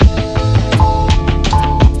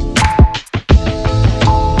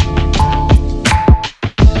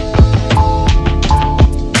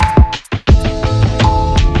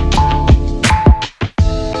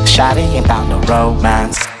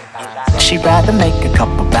Had to make a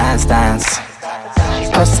couple bandstands.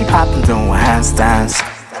 Pussy poppin', doing handstands.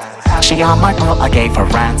 She on my grill, I gave her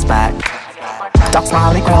rants back. Dark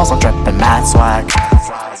smiley girls, I'm drippin' mad swag.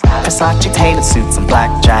 Versace tailored suits and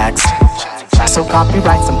blackjacks. So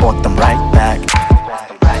copyrights and bought them right back.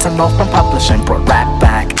 Turn off from publishing, brought rap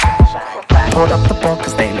back. Pulled up the book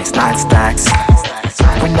cause they lace 9 stacks.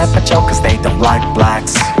 We never joke cause they don't like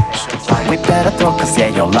blacks. We better throw cause yeah,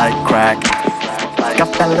 you like crack.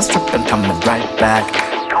 Got fellas trippin', coming right back.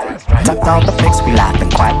 Tucked all the pics, we laughin'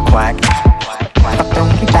 quack quack. But the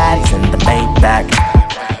only baddies in the Maybach.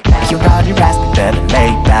 You already raspy, better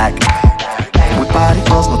lay back. We party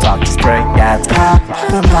close, no talk, just straight ads. Pop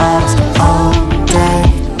the bottles all day,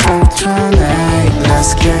 alternate.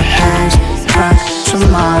 Let's get haze, crack the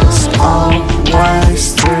models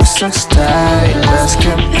always. 360, let's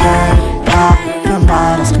get paid. Pop the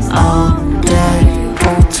bottles all day,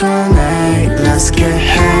 alternate. Let's get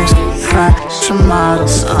haze, crack the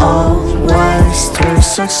models always.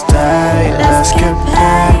 360, let's get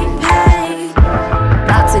paid.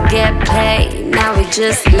 About to get paid, now we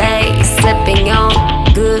just lay, sipping on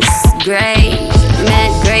Goose Grey.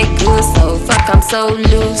 Man, Grey Goose, oh fuck, I'm so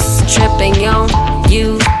loose. Tripping on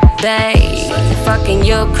you, babe. Fucking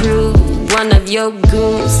your crew, one of your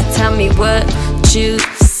goons. Tell me what you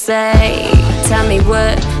say. Tell me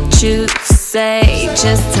what you say.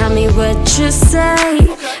 Just tell me what you say.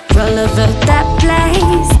 Roll over that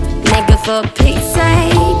place, nigga, for Pete's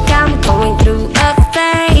sake. I'm going through a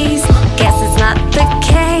phase. Guess it's not the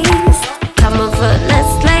case. Come over,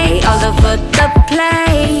 let's lay all over the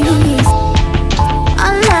place.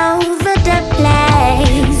 All over the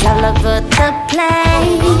place. All over the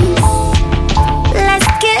place. Let's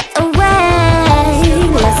get away.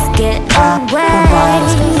 Let's get away.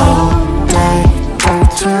 All day,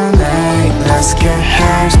 alternate. Let's get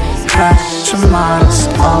haze, crack the models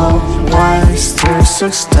always.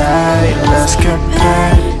 360, let's get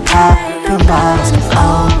paid. Pop the bottles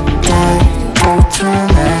all day,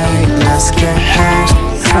 alternate. Let's get haze,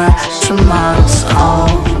 crack the models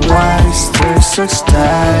always. 360,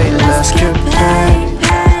 let's get paid.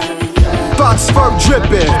 Box fur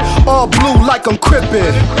drippin', all blue like I'm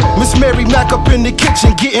crippin'. Miss Mary Mac up in the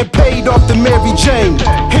kitchen, getting paid off the Mary Jane.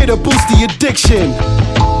 Here to boost the addiction.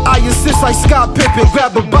 I insist like Scott Pippen,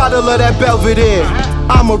 grab a bottle of that Belvedere.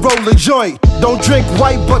 I'ma roll a joint, don't drink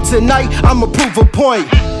white, but tonight I'ma prove a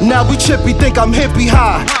point. Now we chippy, think I'm hippie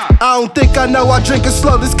high. I don't think I know, I drink it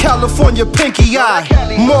slow, this California pinky eye.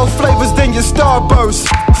 More flavors than your Starburst.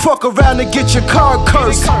 Fuck around and get your car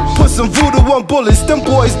cursed. Put some voodoo on bullets, them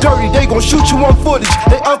boys dirty, they gon' shoot you on footage.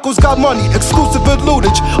 They uncles got money, exclusive at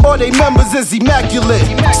Lutage. All they members is immaculate.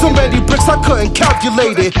 So many bricks I couldn't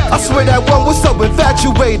calculate it. I swear that one was so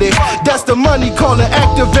infatuated. That's the money calling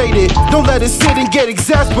activated. Don't let it sit and get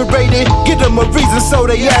exasperated. Give them a reason so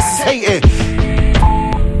they asses hating.